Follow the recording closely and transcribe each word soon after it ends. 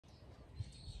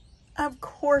Of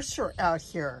course you're out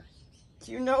here.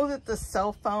 Do you know that the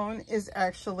cell phone is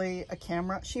actually a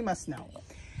camera? She must know.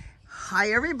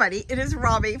 Hi everybody, it is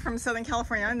Robbie from Southern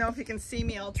California. I don't know if you can see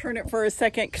me. I'll turn it for a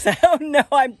second because I don't know.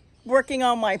 I'm working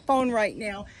on my phone right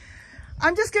now.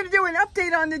 I'm just going to do an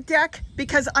update on the deck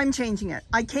because I'm changing it.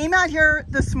 I came out here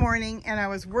this morning and I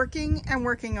was working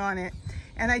on it,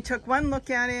 and I took one look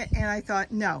at it and I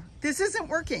thought, no, this isn't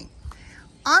working.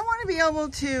 I want to be able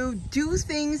to do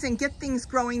things and get things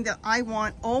growing that I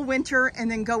want all winter and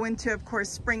then go into, of course,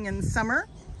 spring and summer.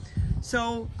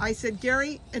 So I said,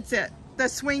 Gary, it's it. The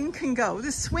swing can go.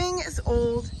 The swing is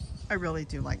old. I really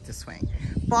do like the swing.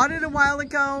 Bought it a while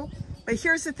ago, but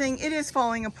here's the thing, it is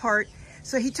falling apart.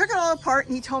 So he took it all apart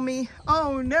and he told me,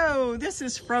 oh no, this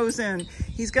is frozen.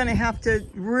 He's gonna have to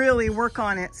really work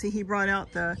on it. See, he brought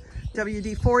out the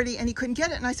WD-40 and he couldn't get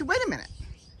it. And I said, wait a minute,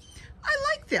 I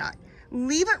like that.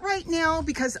 Leave it right now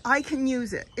because I can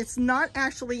use it. It's not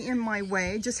actually in my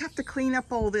way. Just have to clean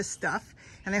up all this stuff.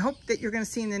 And I hope that you're gonna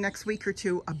see in the next week or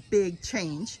two a big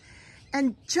change.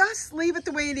 And just leave it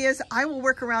the way it is. I will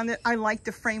work around it. I like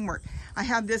the framework. I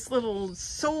have this little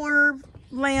solar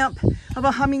lamp of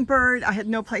a hummingbird. I had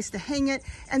no place to hang it.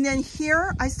 And then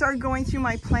here I started going through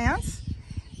my plants,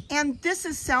 and this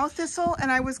is sow thistle, and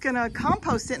I was gonna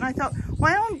compost it, and I thought,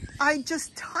 why don't I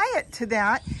just tie it to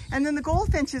that, and then the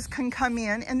goldfinches can come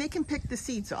in and they can pick the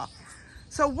seeds off.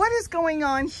 So what is going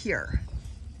on here?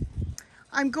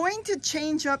 I'm going to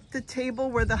change up the table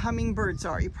where the hummingbirds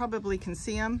are. You probably can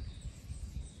see them.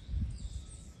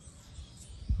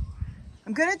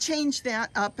 I'm going to change that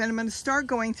up, and I'm going to start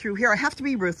going through here. I have to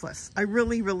be ruthless. I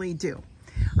really, really do.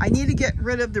 I need to get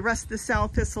rid of the rest of the sow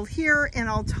thistle here, and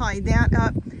I'll tie that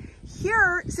up.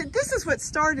 Here, so this is what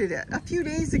started it. A few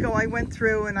days ago, I went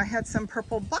through and I had some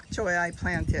purple bok choy I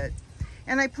planted.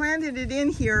 And I planted it in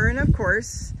here, and of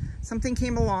course, something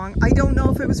came along. I don't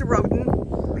know if it was a rodent.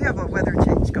 We have a weather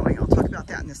change going. I'll talk about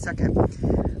that in a second.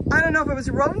 I don't know if it was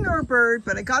a rodent or a bird,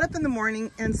 but I got up in the morning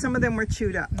and some of them were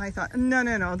chewed up. And I thought, no,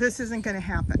 no, no, this isn't going to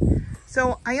happen.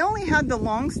 So I only had the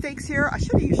long stakes here. I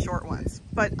should have used short ones,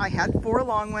 but I had 4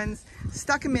 long ones,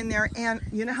 stuck them in there. And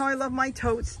you know how I love my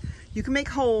totes? You can make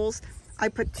holes. I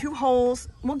put 2 holes.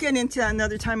 We'll get into that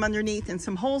another time underneath, and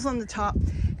some holes on the top.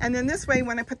 And then this way,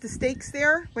 when I put the stakes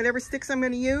there, whatever sticks I'm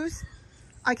going to use,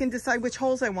 I can decide which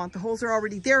holes I want. The holes are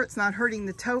already there. It's not hurting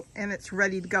the tote, and it's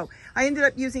ready to go. I ended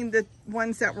up using the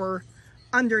ones that were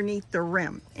underneath the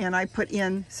rim, and I put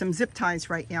in some zip ties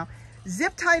right now.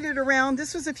 Zip tied it around.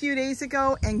 This was a few days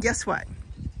ago, and guess what?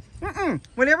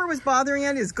 Whatever was bothering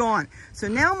it is gone. So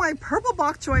now my purple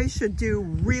bok choy should do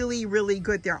really, really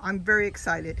good there. I'm very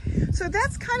excited. So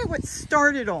that's kind of what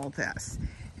started all this.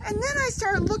 And then I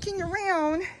started looking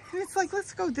around, and it's like,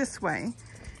 let's go this way.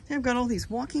 I've got all these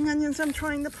walking onions I'm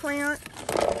trying to plant.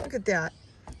 Look at that.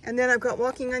 And then I've got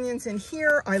walking onions in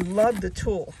here. I love the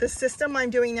tool. This system I'm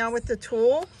doing now with the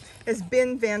tool has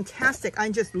been fantastic. I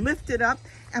just lift it up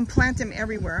and plant them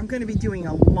everywhere. I'm going to be doing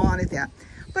a lot of that.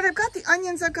 But I've got the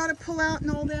onions I've got to pull out and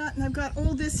all that. And I've got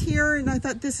all this here. And I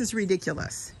thought, this is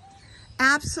ridiculous.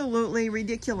 Absolutely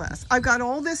ridiculous. I've got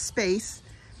all this space.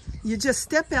 You just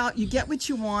step out, you get what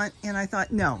you want. And I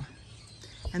thought, no.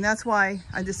 And that's why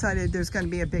I decided there's going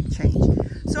to be a big change.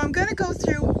 So I'm going to go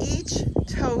through each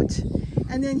tote.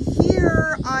 And then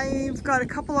here I've got a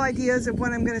couple ideas of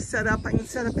what I'm going to set up. I can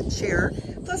set up a chair.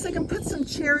 Plus I can put some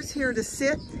chairs here to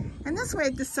sit. And this way,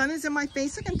 if the sun is in my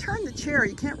face, I can turn the chair.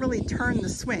 You can't really turn the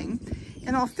swing.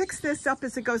 And I'll fix this up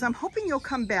as it goes. I'm hoping you'll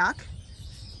come back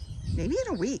maybe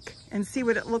in a week and see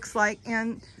what it looks like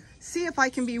and see if I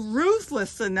can be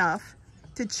ruthless enough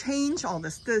to change all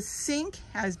this. The sink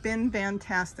has been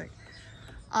fantastic.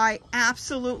 I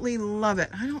absolutely love it.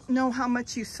 I don't know how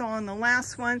much you saw in the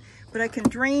last one, but I can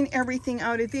drain everything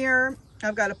out of there.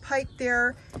 I've got a pipe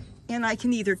there, and I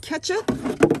can either catch it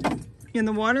in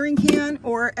the watering can,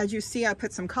 or as you see, I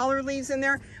put some collar leaves in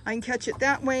there. I can catch it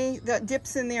that way. That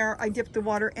dips in there. I dip the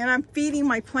water, and I'm feeding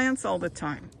my plants all the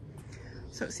time.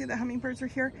 So see, the hummingbirds are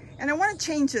here, and I want to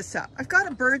change this up. I've got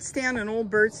a bird stand, an old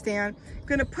bird stand. I'm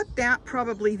going to put that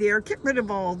probably there, get rid of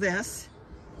all this,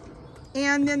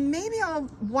 and then maybe I'll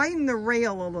widen the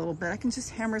rail a little bit. I can just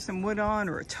hammer some wood on,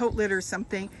 or a tote lid or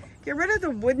something. Get rid of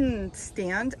the wooden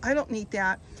stand. I don't need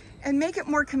that. And make it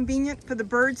more convenient for the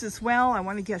birds as well. I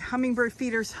want to get hummingbird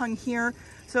feeders hung here,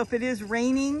 so if it is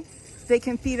raining, they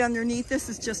can feed underneath. This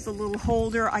is just a little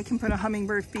holder. I can put a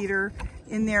hummingbird feeder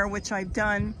in there, which I've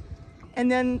done. And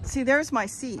then, see, there's my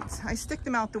seeds. I stick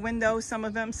them out the window, some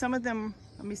of them,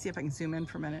 let me see if I can zoom in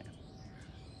for a minute.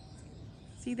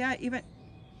 See that?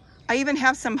 I even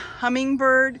have some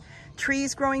hummingbird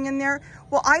trees growing in there.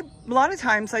 Well, a lot of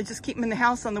times I just keep them in the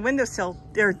house on the windowsill.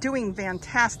 They're doing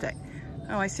fantastic.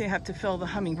 Oh, I see I have to fill the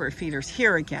hummingbird feeders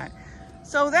here again.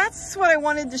 So that's what I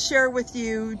wanted to share with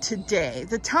you today.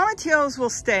 The tomatillos will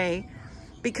stay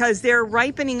because they're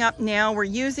ripening up now. We're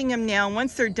using them now.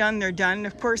 Once they're done, they're done.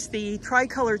 Of course, the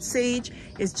tricolored sage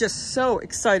is just so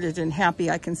excited and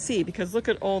happy, I can see, because look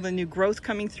at all the new growth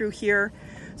coming through here.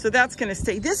 So that's gonna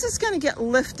stay. This is gonna get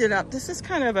lifted up. This is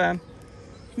kind of a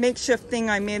makeshift thing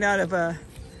I made out of a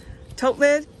tote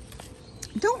lid.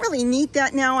 Don't really need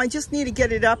that now. I just need to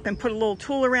get it up and put a little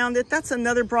tool around it. That's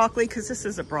another broccoli, because this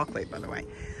is a broccoli, by the way.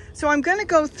 So I'm gonna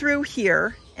go through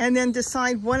here and then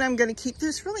decide what I'm gonna keep.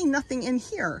 There's really nothing in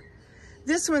here.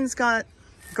 This one's got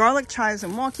garlic, chives,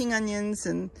 and walking onions,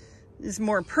 and there's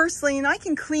more parsley, and I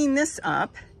can clean this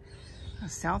up. Oh,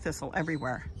 sow thistle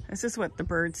everywhere. This is what the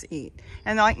birds eat.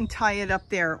 And I can tie it up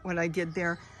there, what I did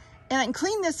there. And I can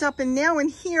clean this up, and now in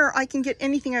here, I can get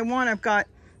anything I want. I've got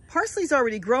parsley's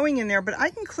already growing in there, but I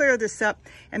can clear this up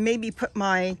and maybe put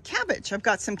my cabbage. I've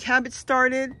got some cabbage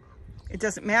started. It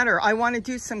doesn't matter. I want to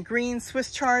do some green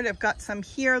Swiss chard. I've got some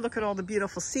here. Look at all the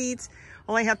beautiful seeds.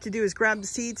 All I have to do is grab the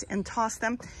seeds and toss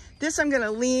them. This I'm going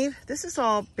to leave. This is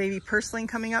all baby purslane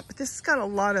coming up, but this has got a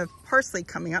lot of parsley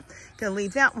coming up. Going to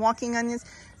leave that. Walking onions.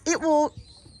 It will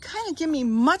kind of give me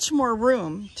much more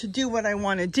room to do what I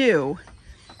want to do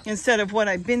instead of what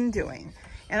I've been doing.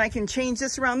 And I can change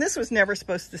this around. This was never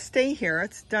supposed to stay here.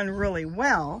 It's done really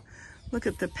well. Look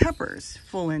at the peppers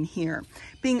full in here.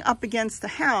 Being up against the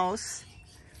house,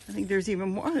 I think there's even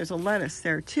more. There's a lettuce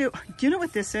there too. Do you know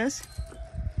what this is?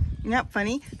 Isn't that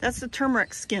funny? That's the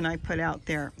turmeric skin I put out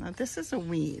there. Now this is a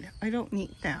weed. I don't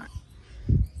need that.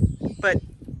 But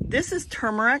this is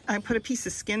turmeric. I put a piece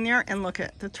of skin there, and look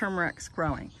at the turmeric's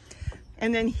growing.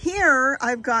 And then here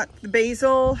I've got the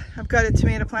basil. I've got a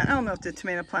tomato plant. I don't know if the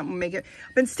tomato plant will make it.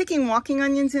 I've been sticking walking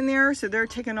onions in there, so they're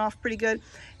taking off pretty good.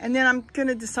 And then I'm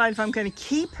gonna decide if I'm gonna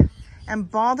keep and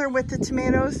bother with the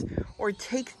tomatoes or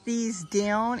take these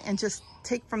down and just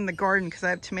take from the garden, because I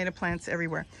have tomato plants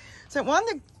everywhere. So I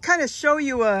wanted to kind of show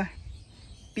you a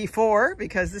before,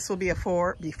 because this will be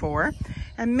a before.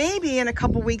 And maybe in a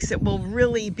couple weeks it will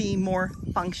really be more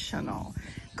functional.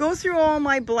 Go through all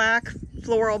my black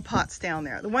floral pots down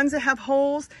there. The ones that have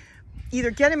holes,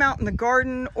 either get them out in the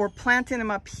garden or planting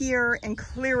them up here and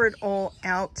clear it all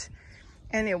out.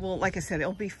 And it will, like I said,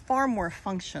 it'll be far more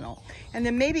functional. And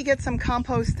then maybe get some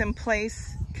compost in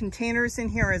place, containers in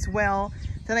here as well,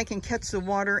 that I can catch the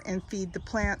water and feed the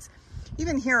plants.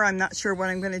 Even here, I'm not sure what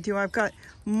I'm gonna do. I've got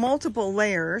multiple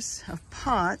layers of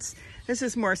pots. This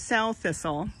is more sow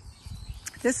thistle.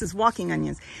 This is walking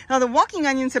onions. Now the walking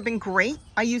onions have been great.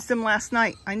 I used them last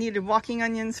night. I needed walking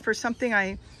onions for something.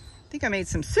 I think I made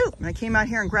some soup, and I came out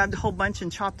here and grabbed a whole bunch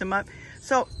and chopped them up.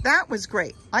 So that was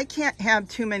great. I can't have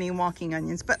too many walking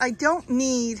onions, but I don't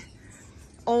need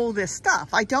all this stuff.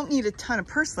 I don't need a ton of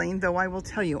purslane, though I will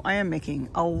tell you, I am making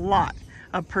a lot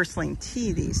of purslane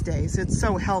tea these days. It's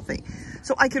so healthy.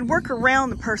 So I could work around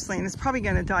the purslane. It's probably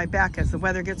going to die back as the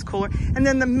weather gets cooler. And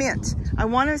then the mint. I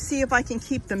want to see if I can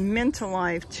keep the mint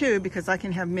alive too, because I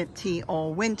can have mint tea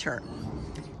all winter.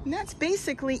 And that's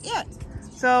basically it.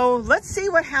 So let's see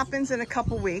what happens in a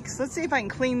couple weeks. Let's see if I can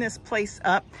clean this place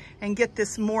up and get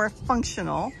this more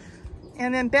functional.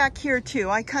 And then back here too,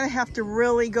 I kind of have to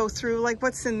really go through, like,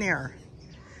 what's in there?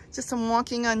 Just some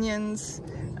walking onions,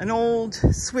 an old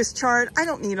Swiss chard. I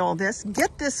don't need all this.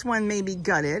 Get this one maybe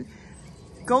gutted.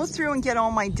 Go through and get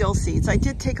all my dill seeds. I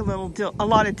did take a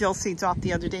lot of dill seeds off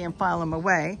the other day and file them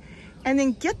away. And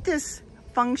then get this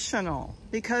functional,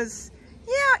 because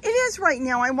yeah, it is right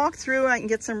now. I walk through, I can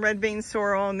get some red vein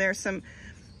sorrel, and there's some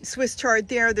Swiss chard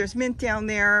there. There's mint down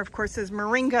there. Of course, there's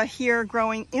moringa here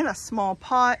growing in a small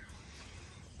pot.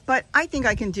 But I think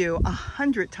I can do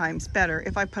 100 times better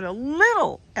if I put a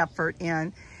little effort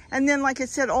in. And then, like I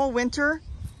said, all winter,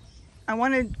 I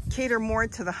want to cater more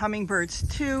to the hummingbirds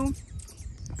too,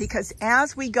 because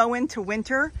as we go into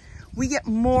winter, we get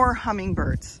more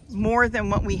hummingbirds, more than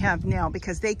what we have now,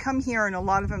 because they come here and a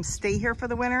lot of them stay here for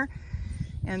the winter.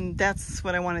 And that's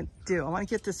what I want to do. I want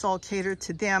to get this all catered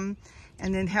to them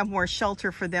and then have more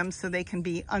shelter for them so they can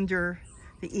be under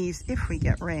the eaves if we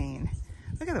get rain.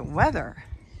 Look at the weather.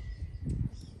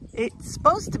 It's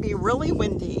supposed to be really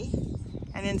windy,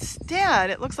 and instead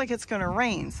it looks like it's going to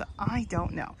rain, so I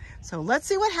don't know. So let's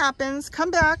see what happens.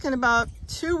 Come back in about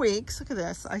 2 weeks. Look at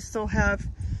this. I still have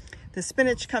the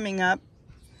spinach coming up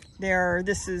there.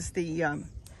 This is the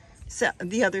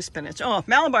other spinach. Oh,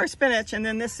 Malabar spinach, and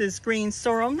then this is green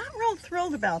sorrel. I'm not real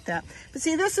thrilled about that. But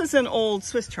see, this is an old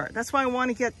Swiss chard. That's why I want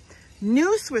to get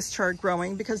new Swiss chard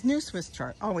growing, because new Swiss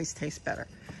chard always tastes better.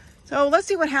 So let's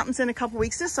see what happens in a couple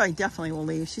weeks. This I definitely will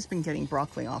leave. She's been getting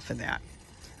broccoli off of that.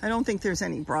 I don't think there's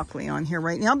any broccoli on here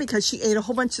right now because she ate a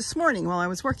whole bunch this morning while I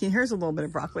was working. Here's a little bit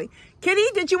of broccoli. Kitty,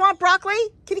 did you want broccoli?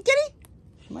 Kitty, kitty.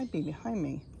 She might be behind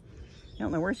me. I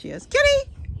don't know where she is. Kitty!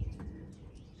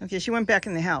 Okay, she went back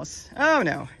in the house. Oh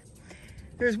no.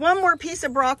 There's one more piece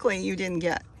of broccoli you didn't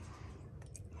get.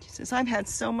 She says, I've had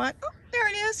so much. Oh, there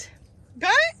it is.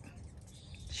 Got it?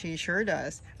 She sure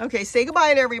does. Okay, say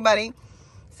goodbye to everybody.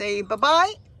 Say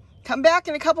bye-bye. Come back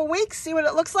in a couple weeks, see what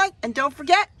it looks like. And don't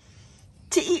forget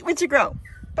to eat what you grow.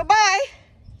 Bye-bye.